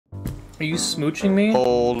Are you smooching me?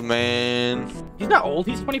 Old man. He's not old,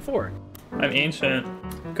 he's 24. I'm ancient.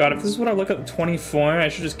 God, if this is what I look at 24, I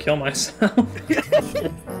should just kill myself.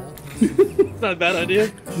 It's not a bad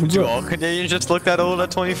idea. Do all Canadians just look that old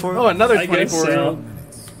at 24? Oh, another I guess 24-year-old.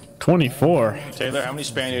 24. Taylor, how many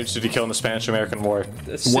Spaniards did he kill in the Spanish-American War?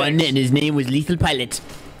 One, and his name was Lethal Pilot.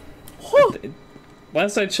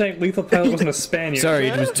 Last I checked, Lethal Pilot wasn't a Spaniard. Sorry,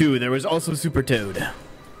 it was 2. There was also Super Toad.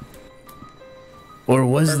 Or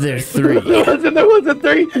was there 3? There was a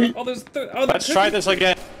 3. Oh, there's Let's try this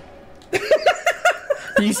again.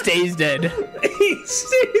 He stays dead. He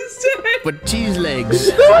stays dead. But cheese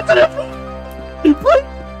legs. There wasn't a...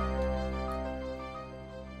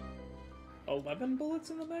 11 bullets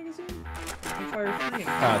in the magazine? You fire 3.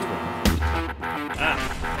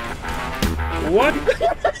 What?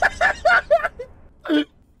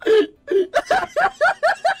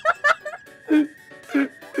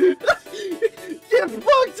 Get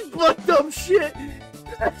fucked up shit!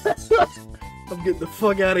 I'm getting the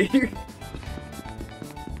fuck out of here.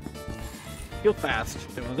 Feel fast.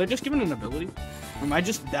 Was I just given an ability? Or am I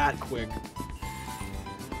just that quick?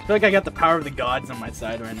 I feel like I got the power of the gods on my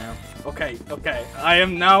side right now. Okay, okay. I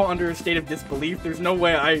am now under a state of disbelief. There's no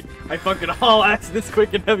way I fucking haul ass this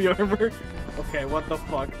quick in heavy armor. Okay, what the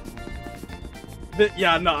fuck?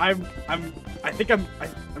 Yeah, no, I think I'm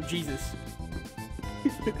Jesus.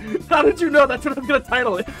 How did you know that's what I was gonna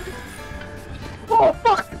title it? Oh,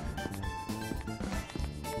 fuck!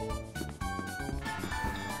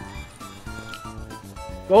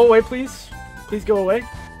 Go away, please. Please go away.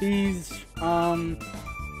 Please,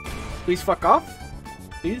 please fuck off.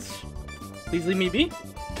 Please. Please leave me be.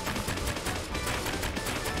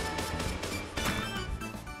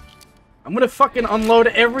 I'm gonna fucking unload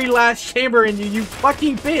every last chamber in you, you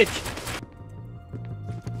fucking bitch!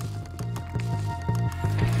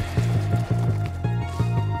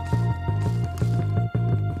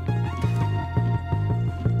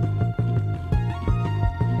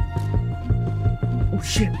 Oh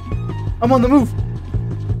shit! I'm on the move!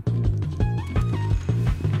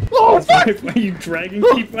 Oh fuck! Are you dragging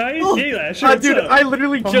people? Hey, Lash, Dude, I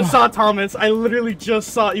literally just saw Thomas. I literally just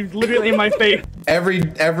saw he was literally in my face. Every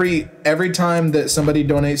time that somebody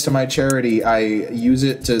donates to my charity, I use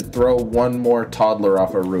it to throw one more toddler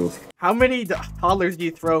off a roof. How many toddlers do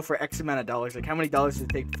you throw for X amount of dollars? Like, how many dollars does it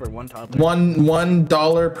take for one toddler?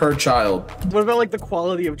 $1 per child. What about like the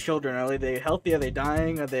quality of children? Are they healthy? Are they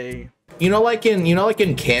dying? Are they? You know, like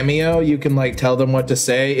in Cameo, you can like tell them what to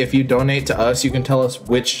say. If you donate to us, you can tell us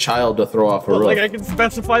which child to throw off a roof. Like I can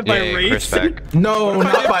specify by race. No,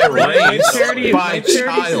 not by race. My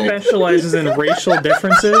charity specializes in racial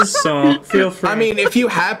differences, so feel free. I mean, if you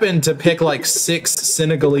happen to pick like 6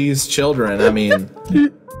 Senegalese children, I mean,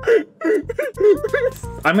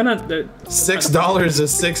 I'm gonna. $6 is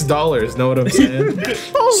 $6. Know what I'm saying?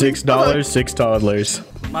 $6, 6 toddlers.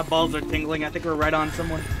 My balls are tingling. I think we're right on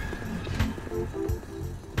someone.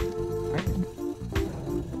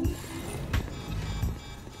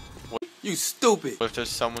 You stupid. What if there's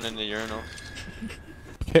someone in the urinal?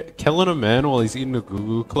 Killing a man while he's eating a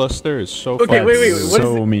goo-goo cluster is so okay, wait,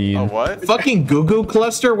 so mean. A what? Fucking goo-goo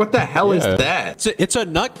cluster? What the hell is that? It's a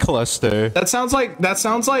nut cluster. That sounds like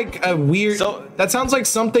a weird. That sounds like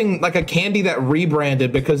something like a candy that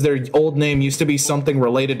rebranded because their old name used to be something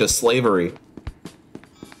related to slavery.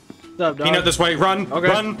 What's up, dog? Peanut this way. Run.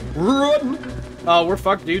 Okay. Run. Oh, we're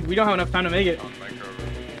fucked, dude. We don't have enough time to make it.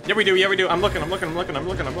 Yeah, we do. Yeah, we do. I'm looking. I'm looking. I hear him.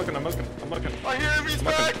 He's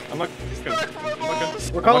back. I'm looking. He's back from my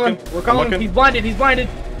balls. We're calling him. We're calling him. He's blinded. He's blinded.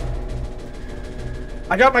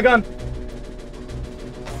 I got my gun.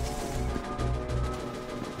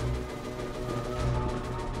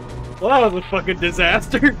 Well, that was a fucking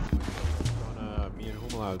disaster. Me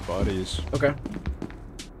and Humala's bodies. Okay.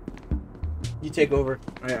 You take over.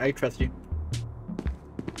 I trust you.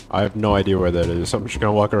 I have no idea where that is. I'm just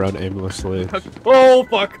gonna walk around aimlessly. Oh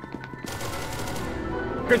fuck!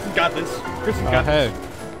 Chris has got this. Chris has got this.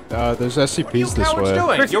 Hey, there's SCPs this way.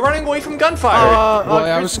 Doing? You're running away from gunfire. Well,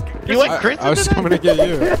 I was coming to get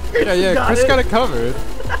you. Yeah, Chris got it covered.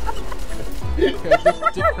 Okay,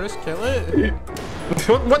 did Chris kill it?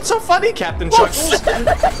 What's so funny, Captain Chuckles?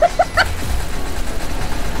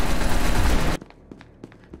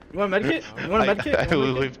 You want a medkit? You want a medkit? I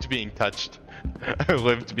lived being touched. I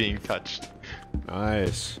lived being touched.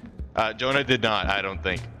 Nice. Jonah did not, I don't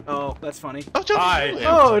think. Oh, that's funny. Oh, Jonah!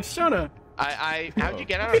 Oh, it's Jonah. How'd you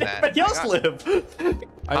get out of that? Everybody else live.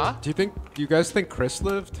 Huh? Do you guys think Chris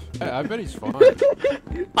lived? I bet he's fine.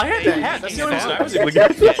 I had the hat. That's the only reason I was able to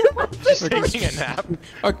get it. Just taking a nap.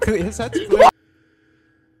 Oh, his hat's clear.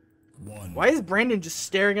 Why is Brandon just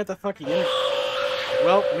staring at the fucking internet?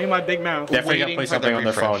 Well, me and my big mouth. Definitely gotta play something on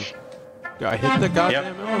their phone. I hit the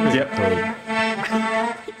goddamn Yep.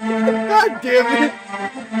 God damn it!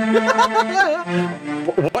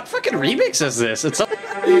 What fucking remix is this? It's The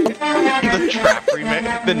trap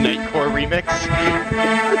remix, the Nightcore remix.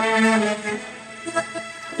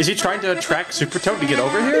 Is he trying to attract Super Toad to get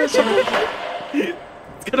over here or something?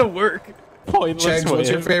 It's gonna work. Chegs, what's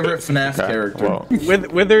your favorite FNAF character? Well,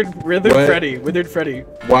 Withered What? Freddy. Withered Freddy.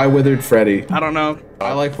 Why Withered Freddy? I don't know.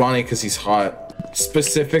 I like Bonnie because he's hot.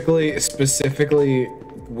 Specifically,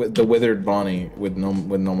 with the Withered Bonnie with no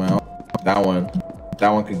mouth. That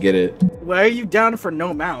one could get it. Why are you down for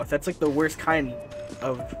no mouth? That's like the worst kind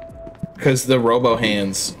of. Cause the Robo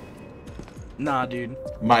Hands. Nah, dude.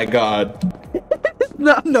 My God.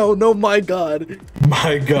 No, my God.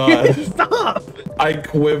 My God. Stop! I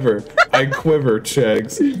quiver,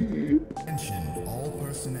 Chegs.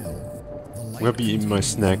 I'm gonna be eating my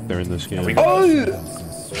snack during this game. the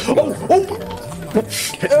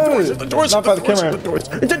doors, Not by the camera.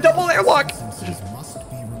 It's a double airlock.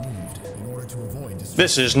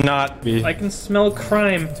 This is not. I can smell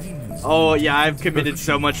crime. Oh yeah, I've committed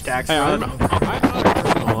so much tax Hey, fraud.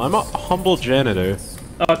 I'm a humble janitor.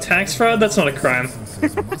 Oh, tax fraud? That's not a crime.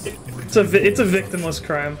 It's a victimless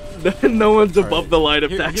crime. No one's above the line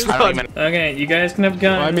of tax I don't fraud. even. Okay, you guys can have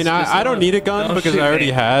guns. Well, I mean, I don't need a gun Don't because shoot I already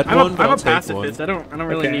me. had I'm one. but a I'll take pacifist. one. I don't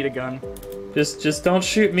really Okay. need a gun. Just don't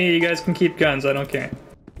shoot me. You guys can keep guns. I don't care.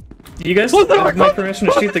 You guys have my permission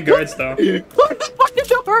to shoot the guards, though. What the fucking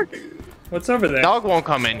door? What's over there? Dog won't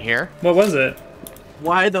come in here. What was it?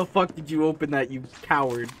 Why the fuck did you open that, you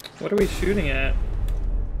coward? What are we shooting at?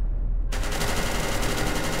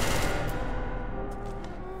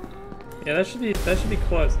 Yeah, that should be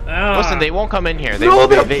close. Ah. Listen, they won't come in here. They, No,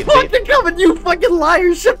 they're they, fucking coming, you fucking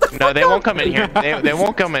liar! Shut the fuck no, they up! won't come in here. They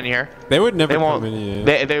won't come in here. They would never They won't. come in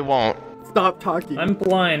here. They won't. Stop talking. I'm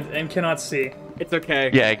blind and cannot see. It's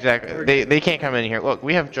okay. Yeah, exactly. They can't come in here. Look,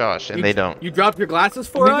 we have Josh, and they don't. You dropped your glasses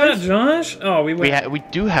for We got us? Josh? Oh, we went. We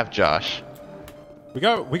do have Josh. We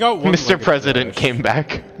got one. Mr. President came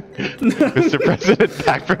back. Mr. President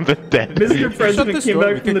back from the dead. Mr. President came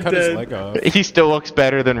back from the dead. He still looks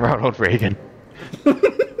better than Ronald Reagan.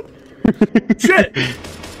 Shit!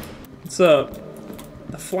 What's up?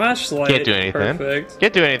 The flashlight. Can't do anything. Perfect.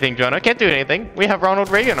 Can't do anything, Jonah. Can't do anything. We have Ronald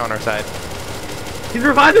Reagan on our side. He's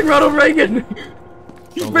reviving Ronald Reagan!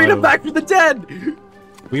 He's bringing him back from the dead!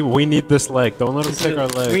 We need this leg. Don't let him take our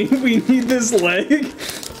leg. We need this leg.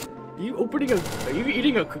 Are you opening a... Are you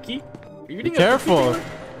eating a cookie? Are you eating Careful. a cookie?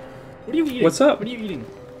 What are you eating? What's up? What are you eating?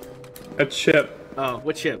 A chip. Oh,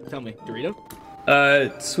 what chip? Tell me.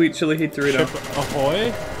 Dorito? Sweet chili heat Dorito.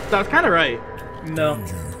 Ahoy! That's kind of right. No.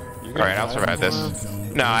 Alright, I'll survive this.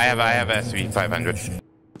 No, I have SCP 500.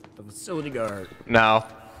 Facility guard. No.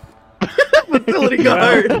 Facility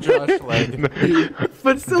guard! Josh leg.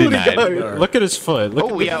 Facility Denied. guard! Look at his foot.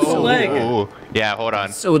 Look Oh, at yeah. his Oh, leg. oh, oh. Yeah, hold on.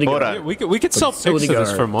 Facility Hold guard. on. We could sell pics of Facility this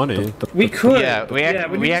guard. for money. We could. Yeah, we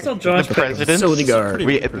need to sell Josh the pics. president. Facility guard.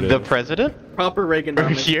 The president Proper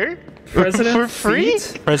Reaganomics. here President for free.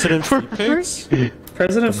 feet? President for pics.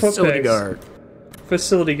 President foot Facility pics. guard.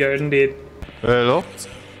 Facility guard, indeed. Hello.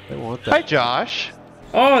 They want Hi, that. Josh.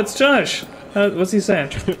 Oh, it's Josh. What's he saying?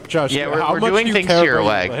 Josh, Yeah, how we're much doing do you things care to your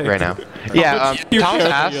about leg right now. much Yeah, do you Thomas care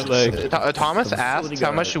about your asked. leg? Thomas asked,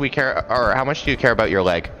 how much do we care, or how much do you care about your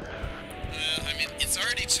leg? I mean, it's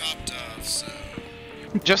already chopped off, so...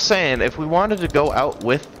 Just saying, if we wanted to go out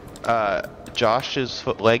with Josh's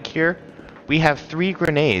leg here, we have 3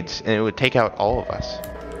 grenades, and it would take out all of us.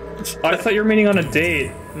 I thought you were meaning on a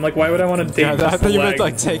date. I'm like, why would I want to date? Yeah, I just thought the you leg? meant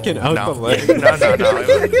like taking out No, the leg. no.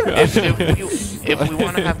 If we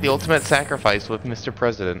want to have the ultimate sacrifice with Mr.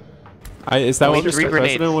 President, Is that what need Mr. 3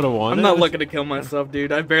 grenades. President would have wanted? I'm not looking to kill myself,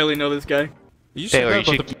 dude. I barely know this guy. You Taylor, know you about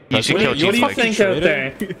should- the you should president? kill What do you Like think fucking out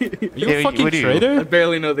there? traitor? You Yeah, a fucking what do you- I traitor?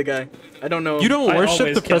 barely know the guy. I don't know. You don't I worship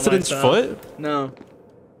always the kill president's myself. foot? No.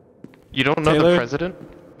 you don't know Taylor? the president?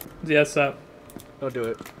 Yes, up. Don't do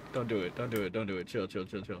it. Don't do it. Don't do it. Don't do it. Chill, chill,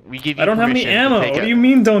 chill, chill. We give you I don't have any permission to ammo. take What it. do you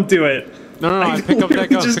mean, don't do it? No, I pick up that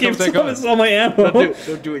gun. Just Pick gave up that gun. Thomas all my ammo.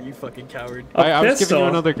 Don't do it, you fucking coward. I was giving you pistol.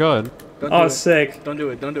 another gun. Don't do Oh, it. sick. Don't do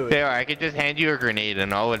it. Don't do it. Taylor, I could just hand you a grenade,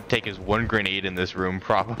 and all it would take is 1 grenade in this room,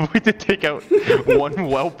 probably, to take out 1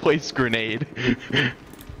 well-placed grenade.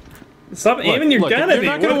 Stop aiming your Look, gun if at you're me.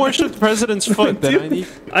 not gonna What- worship the president's foot, then I need...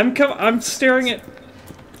 I'm staring at. You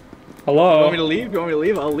Hello. want me to leave? You want me to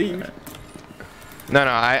leave? I'll leave. No,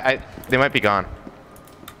 they might be gone.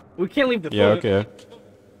 We can't leave the Yeah, foot. okay.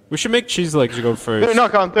 We should make cheese legs go first. They're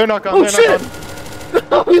not gone. They're not gone. Oh They're shit! not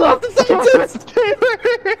gone. We lost the scientist!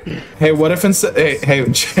 Hey, what if instead? Hey,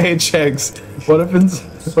 Chegs. What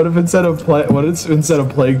if instead of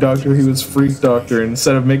plague doctor, he was freak doctor?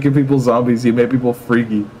 Instead of making people zombies, he made people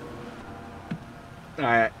freaky. All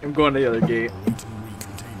right, I'm going to the other gate.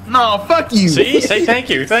 No, fuck you. See? Say thank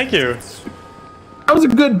you, thank you. That was a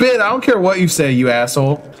good bit. I don't care what you say, you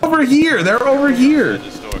asshole. Over here. They're over here.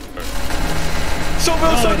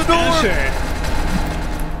 Someone outside the door!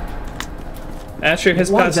 Asher has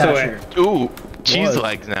passed away. Ooh, cheese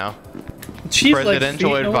legs now. Cheese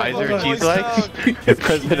Presidential legs. advisor cheese legs.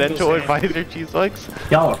 Presidential advisor cheese legs.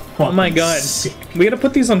 Y'all are Oh my god. We gotta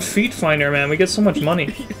put these on Feet Finder, man. We get so much money.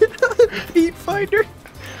 Feet finder.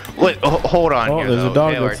 Wait, hold on here there's though. a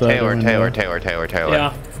dog outside Taylor.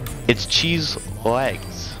 Yeah. It's cheese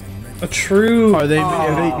legs. A true. Are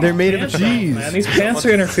they're made of pants cheese. Man, these pants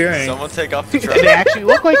are interfering. Someone take off the They truck. actually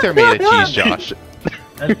look like they're made of cheese, Josh.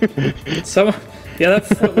 Yeah, that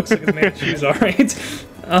foot looks like it's made of cheese, alright.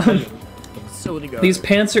 Facility guard. These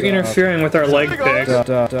pants are interfering with our leg pick.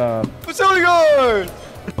 Facility guard!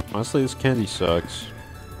 Honestly, this candy sucks.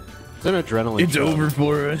 It's an adrenaline. It's over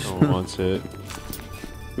for us. No one wants it.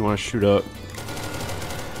 You want to shoot up?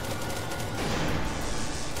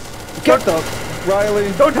 Get the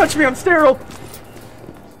Riley! Don't touch me! I'm sterile.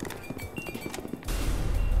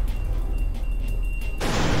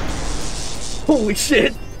 Holy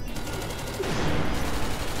shit!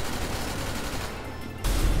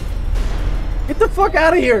 Get the fuck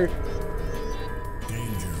out of here!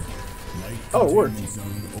 Oh, it worked.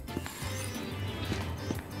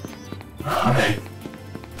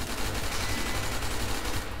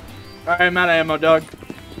 Alright, I'm out of ammo, dog.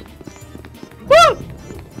 Woo!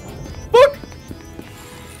 Fuck!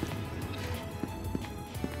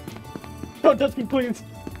 Don't touch me, please.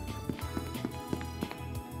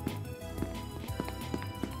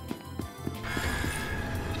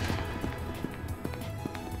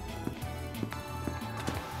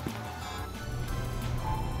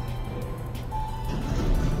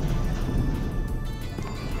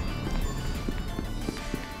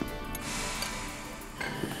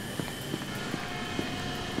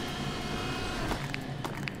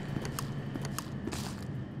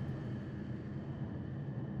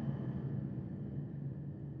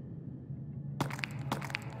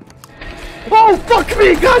 Oh, fuck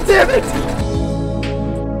me! God damn it!